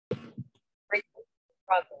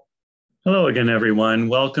Hello again, everyone.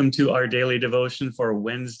 Welcome to our daily devotion for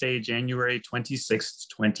Wednesday, January 26th,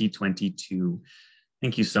 2022.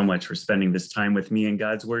 Thank you so much for spending this time with me in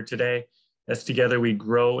God's Word today, as together we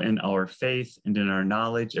grow in our faith and in our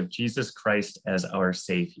knowledge of Jesus Christ as our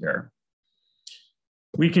Savior.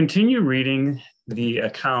 We continue reading the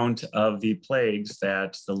account of the plagues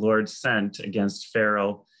that the Lord sent against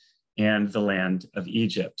Pharaoh and the land of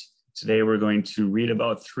Egypt. Today, we're going to read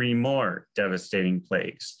about three more devastating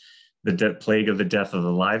plagues: the plague of the death of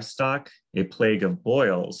the livestock, a plague of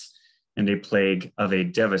boils, and a plague of a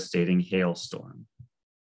devastating hailstorm.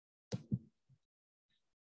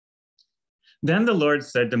 Then the Lord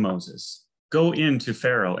said to Moses, "Go in to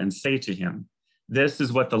Pharaoh and say to him, 'This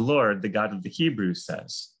is what the Lord, the God of the Hebrews,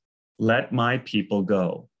 says. Let my people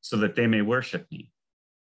go, so that they may worship me.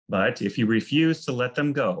 But if you refuse to let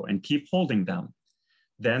them go and keep holding them,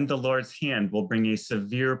 then the Lord's hand will bring a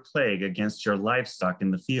severe plague against your livestock in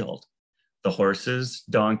the field, the horses,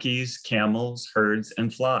 donkeys, camels, herds,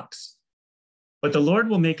 and flocks. But the Lord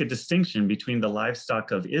will make a distinction between the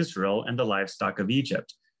livestock of Israel and the livestock of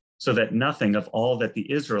Egypt, so that nothing of all that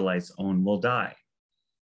the Israelites own will die.'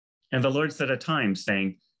 And the Lord set a time,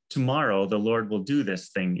 saying, 'Tomorrow the Lord will do this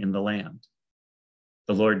thing in the land.'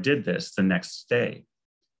 The Lord did this the next day.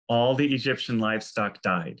 All the Egyptian livestock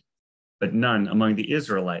died, but none among the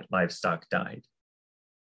Israelite livestock died.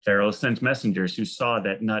 Pharaoh sent messengers who saw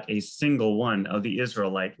that not a single one of the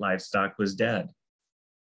Israelite livestock was dead.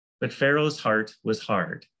 But Pharaoh's heart was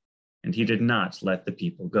hard, and he did not let the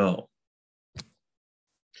people go.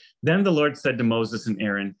 Then the Lord said to Moses and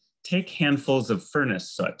Aaron, 'Take handfuls of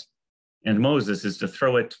furnace soot,' and Moses is to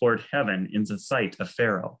throw it toward heaven in the sight of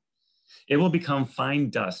Pharaoh. It will become fine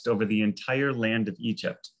dust over the entire land of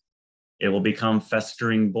Egypt. It will become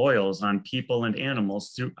festering boils on people and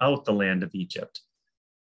animals throughout the land of Egypt.'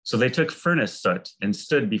 So they took furnace soot and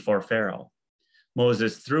stood before Pharaoh.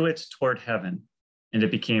 Moses threw it toward heaven, and it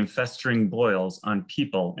became festering boils on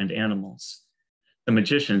people and animals. The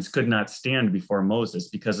magicians could not stand before Moses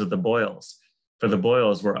because of the boils, for the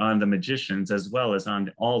boils were on the magicians as well as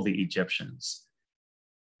on all the Egyptians.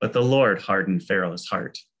 But the Lord hardened Pharaoh's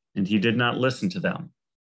heart, and he did not listen to them,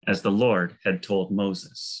 as the Lord had told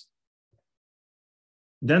Moses.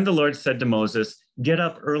 Then the Lord said to Moses, 'Get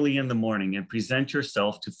up early in the morning and present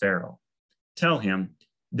yourself to Pharaoh. Tell him,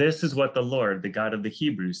 this is what the Lord, the God of the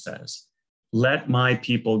Hebrews, says. Let my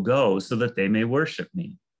people go so that they may worship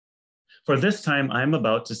me. For this time I am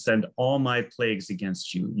about to send all my plagues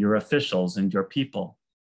against you, your officials and your people.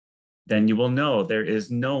 Then you will know there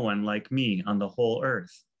is no one like me on the whole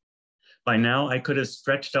earth. By now I could have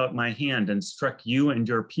stretched out my hand and struck you and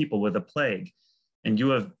your people with a plague, and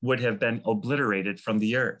you would have been obliterated from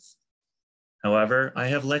the earth. However, I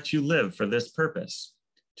have let you live for this purpose,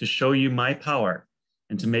 to show you my power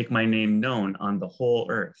and to make my name known on the whole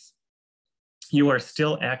earth. You are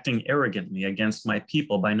still acting arrogantly against my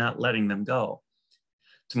people by not letting them go.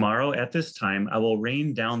 Tomorrow at this time, I will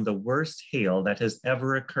rain down the worst hail that has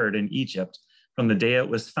ever occurred in Egypt from the day it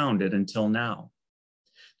was founded until now.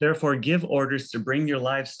 Therefore, give orders to bring your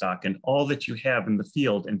livestock and all that you have in the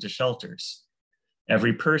field into shelters.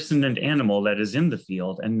 Every person and animal that is in the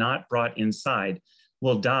field and not brought inside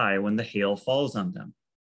will die when the hail falls on them.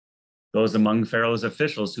 Those among Pharaoh's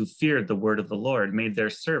officials who feared the word of the Lord made their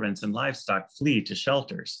servants and livestock flee to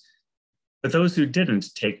shelters. But those who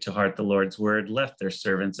didn't take to heart the Lord's word left their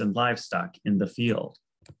servants and livestock in the field.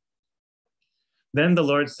 Then the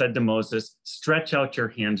Lord said to Moses, 'Stretch out your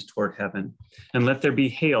hand toward heaven, and let there be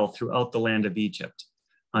hail throughout the land of Egypt,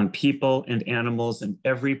 on people and animals and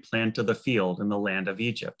every plant of the field in the land of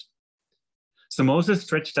Egypt.' So Moses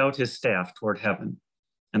stretched out his staff toward heaven,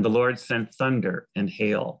 and the Lord sent thunder and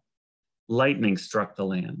hail. Lightning struck the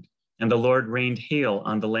land, and the Lord rained hail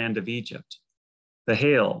on the land of Egypt. The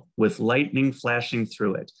hail, with lightning flashing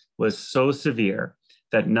through it, was so severe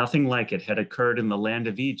that nothing like it had occurred in the land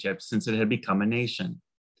of Egypt since it had become a nation.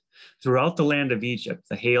 Throughout the land of Egypt,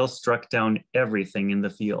 the hail struck down everything in the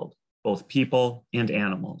field, both people and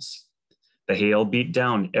animals. The hail beat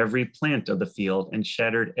down every plant of the field and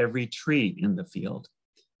shattered every tree in the field.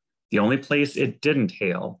 The only place it didn't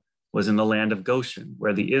hail was in the land of Goshen,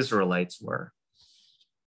 where the Israelites were.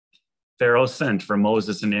 Pharaoh sent for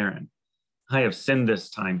Moses and Aaron. 'I have sinned this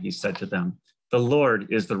time,' he said to them. 'The Lord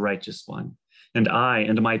is the righteous one, and I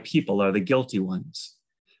and my people are the guilty ones.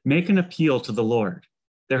 Make an appeal to the Lord.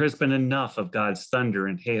 There has been enough of God's thunder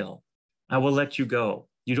and hail. I will let you go.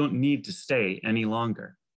 You don't need to stay any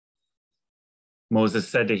longer.' Moses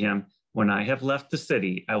said to him, 'When I have left the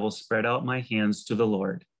city, I will spread out my hands to the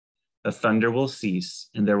Lord. The thunder will cease,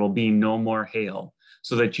 and there will be no more hail,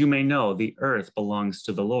 so that you may know the earth belongs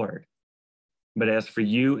to the Lord, But as for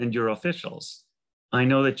you and your officials, I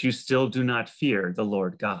know that you still do not fear the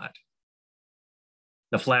Lord God.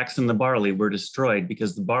 The flax and the barley were destroyed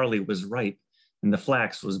because the barley was ripe and the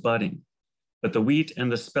flax was budding. But the wheat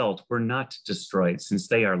and the spelt were not destroyed, since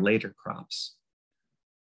they are later crops.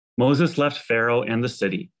 Moses left Pharaoh and the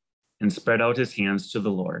city and spread out his hands to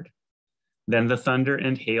the Lord. Then the thunder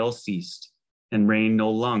and hail ceased, and rain no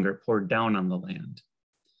longer poured down on the land.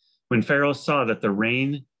 When Pharaoh saw that the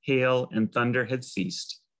rain, hail, and thunder had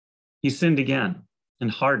ceased, he sinned again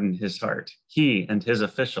and hardened his heart, he and his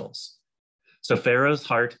officials. So Pharaoh's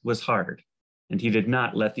heart was hard, and he did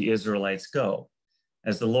not let the Israelites go,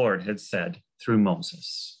 as the Lord had said through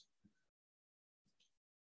Moses.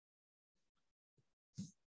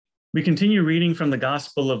 We continue reading from the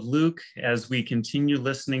Gospel of Luke as we continue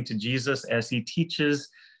listening to Jesus as he teaches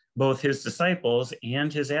both his disciples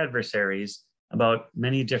and his adversaries about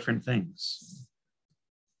many different things.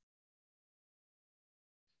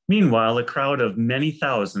 Meanwhile, a crowd of many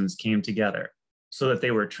thousands came together, so that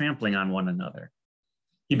they were trampling on one another.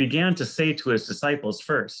 He began to say to his disciples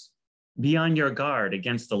first, "Be on your guard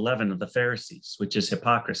against the leaven of the Pharisees, which is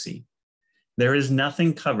hypocrisy. There is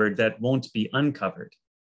nothing covered that won't be uncovered,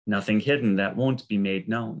 nothing hidden that won't be made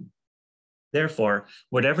known. Therefore,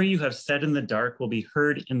 whatever you have said in the dark will be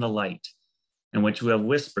heard in the light, and what you have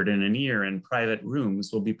whispered in an ear in private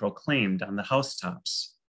rooms will be proclaimed on the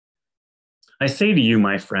housetops. I say to you,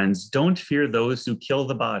 my friends, don't fear those who kill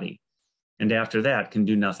the body, and after that can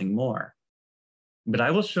do nothing more. But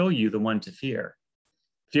I will show you the one to fear.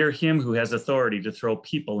 Fear him who has authority to throw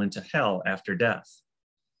people into hell after death.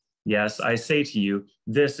 Yes, I say to you,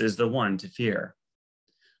 this is the one to fear.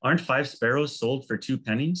 Aren't 5 sparrows sold for 2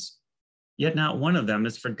 pennies? Yet not one of them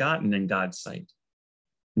is forgotten in God's sight.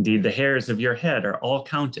 Indeed, the hairs of your head are all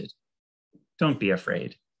counted. Don't be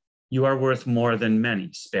afraid. You are worth more than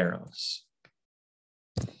many sparrows.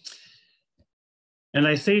 And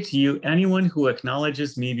I say to you, anyone who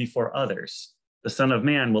acknowledges me before others, the Son of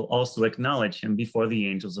Man will also acknowledge him before the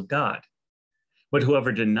angels of God. But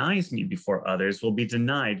whoever denies me before others will be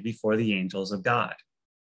denied before the angels of God.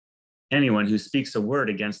 Anyone who speaks a word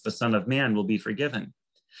against the Son of Man will be forgiven,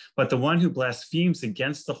 but the one who blasphemes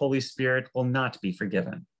against the Holy Spirit will not be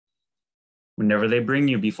forgiven. Whenever they bring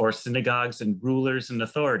you before synagogues and rulers and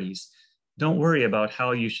authorities, don't worry about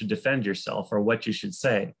how you should defend yourself or what you should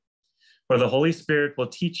say, for the Holy Spirit will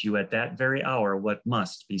teach you at that very hour what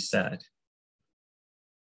must be said."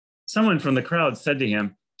 Someone from the crowd said to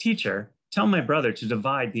him, "Teacher, tell my brother to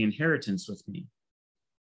divide the inheritance with me."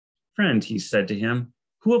 "Friend," he said to him,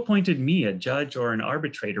 "who appointed me a judge or an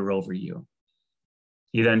arbitrator over you?"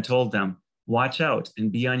 He then told them, "Watch out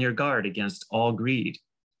and be on your guard against all greed,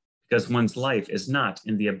 because one's life is not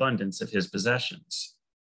in the abundance of his possessions."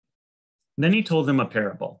 Then he told them a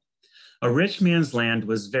parable. A rich man's land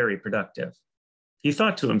was very productive. He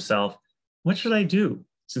thought to himself, "What should I do,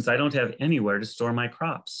 since I don't have anywhere to store my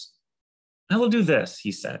crops? I will do this,"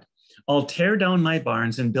 he said. "I'll tear down my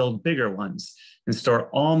barns and build bigger ones and store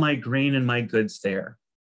all my grain and my goods there.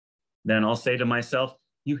 Then I'll say to myself,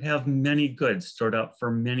 you have many goods stored up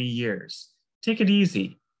for many years. Take it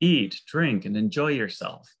easy, eat, drink, and enjoy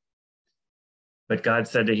yourself." But God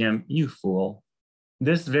said to him, "You fool,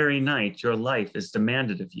 this very night your life is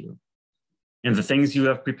demanded of you. And the things you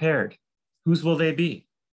have prepared, whose will they be?"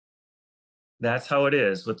 That's how it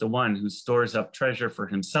is with the one who stores up treasure for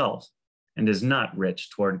himself and is not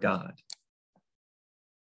rich toward God.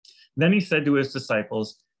 Then he said to his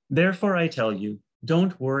disciples, "Therefore I tell you,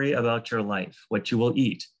 don't worry about your life, what you will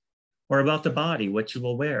eat, or about the body, what you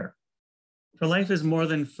will wear. For life is more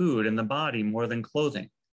than food, and the body more than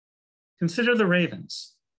clothing. Consider the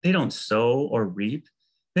ravens. They don't sow or reap.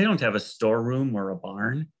 They don't have a storeroom or a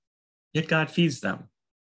barn, yet God feeds them.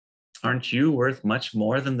 Aren't you worth much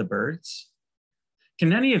more than the birds?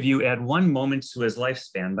 Can any of you add 1 moment to his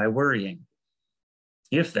lifespan by worrying?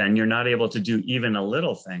 If then you're not able to do even a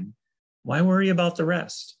little thing, why worry about the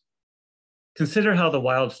rest? Consider how the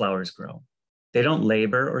wildflowers grow. They don't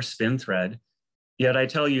labor or spin thread, yet I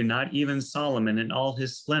tell you, not even Solomon in all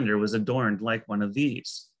his splendor was adorned like one of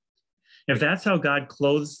these. If that's how God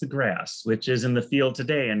clothes the grass, which is in the field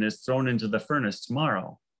today and is thrown into the furnace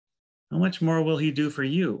tomorrow, how much more will he do for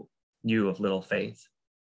you, you of little faith?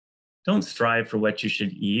 Don't strive for what you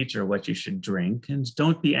should eat or what you should drink, and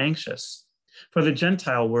don't be anxious, for the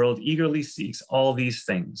Gentile world eagerly seeks all these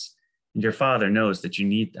things, and your Father knows that you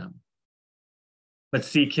need them. But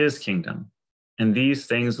seek his kingdom, and these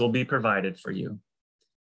things will be provided for you.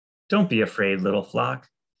 Don't be afraid, little flock,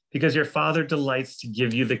 because your Father delights to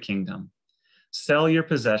give you the kingdom. Sell your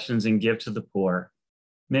possessions and give to the poor.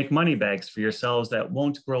 Make money bags for yourselves that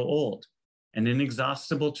won't grow old, an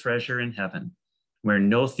inexhaustible treasure in heaven, where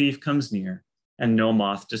no thief comes near and no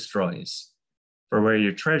moth destroys. For where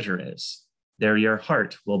your treasure is, there your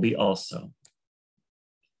heart will be also.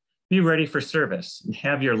 Be ready for service and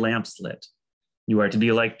have your lamps lit. You are to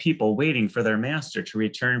be like people waiting for their master to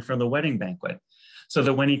return from the wedding banquet, so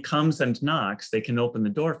that when he comes and knocks, they can open the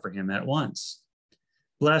door for him at once.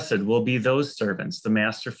 Blessed will be those servants the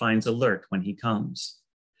master finds alert when he comes.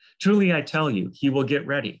 Truly, I tell you, he will get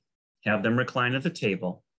ready, have them recline at the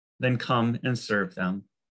table, then come and serve them.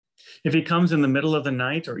 If he comes in the middle of the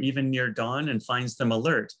night or even near dawn and finds them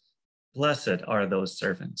alert, blessed are those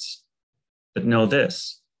servants. But know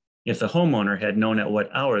this, if the homeowner had known at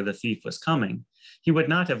what hour the thief was coming, he would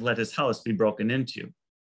not have let his house be broken into.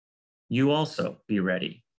 You also be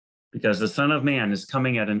ready, because the Son of Man is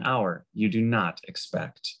coming at an hour you do not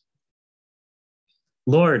expect.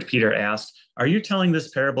 Lord, Peter asked, are you telling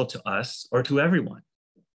this parable to us or to everyone?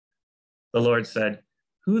 The Lord said,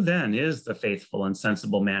 who then is the faithful and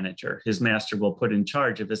sensible manager his master will put in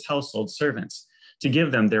charge of his household servants to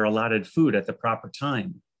give them their allotted food at the proper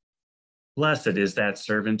time? Blessed is that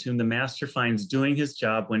servant whom the master finds doing his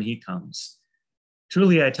job when he comes.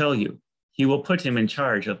 Truly, I tell you, he will put him in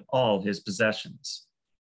charge of all his possessions.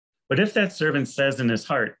 But if that servant says in his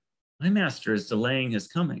heart, my master is delaying his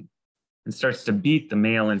coming, and starts to beat the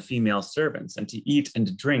male and female servants and to eat and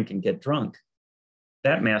to drink and get drunk,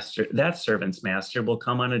 that servant's master will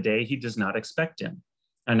come on a day he does not expect him,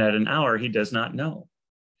 and at an hour he does not know.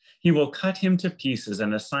 He will cut him to pieces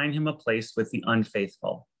and assign him a place with the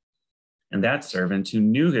unfaithful. And that servant who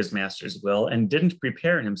knew his master's will and didn't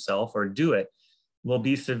prepare himself or do it will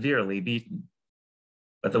be severely beaten.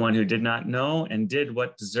 But the one who did not know and did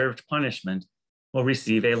what deserved punishment will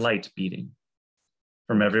receive a light beating.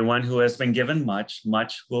 From everyone who has been given much,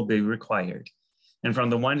 much will be required. And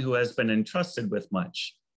from the one who has been entrusted with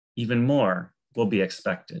much, even more will be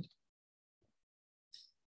expected.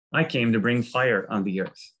 I came to bring fire on the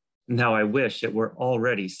earth. Now I wish it were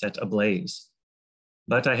already set ablaze.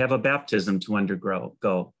 But I have a baptism to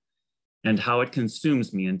undergo, and how it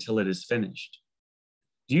consumes me until it is finished.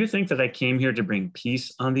 Do you think that I came here to bring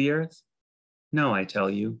peace on the earth? No, I tell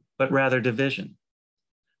you, but rather division.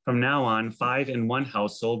 From now on, 5 in one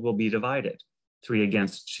household will be divided, 3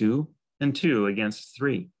 against 2, and 2 against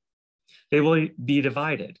 3. They will be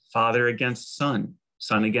divided, father against son,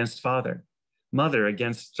 son against father, mother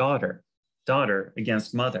against daughter, daughter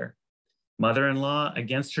against mother, mother-in-law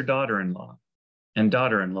against her daughter-in-law, and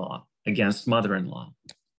daughter-in-law against mother-in-law.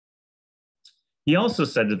 He also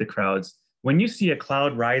said to the crowds, when you see a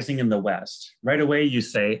cloud rising in the west, right away you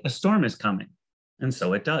say, a storm is coming, and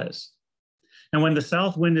so it does. And when the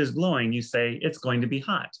south wind is blowing, you say, it's going to be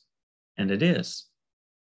hot, and it is.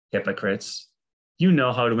 Hypocrites, you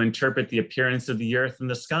know how to interpret the appearance of the earth and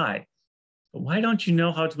the sky, but why don't you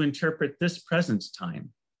know how to interpret this present time?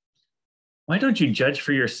 Why don't you judge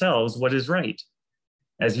for yourselves what is right?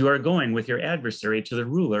 As you are going with your adversary to the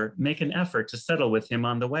ruler, make an effort to settle with him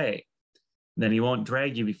on the way. Then he won't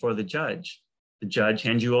drag you before the judge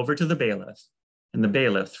hand you over to the bailiff, and the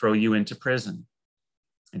bailiff throw you into prison.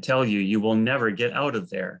 I tell you, you will never get out of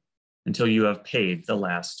there until you have paid the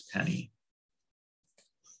last penny.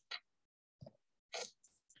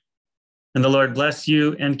 And the Lord bless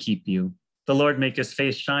you and keep you. The Lord make his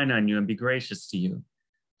face shine on you and be gracious to you.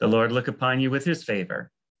 The Lord look upon you with his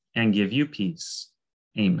favor and give you peace.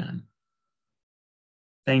 Amen.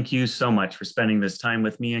 Thank you so much for spending this time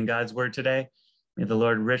with me in God's word today. May the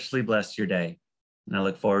Lord richly bless your day. And I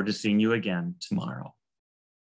look forward to seeing you again tomorrow.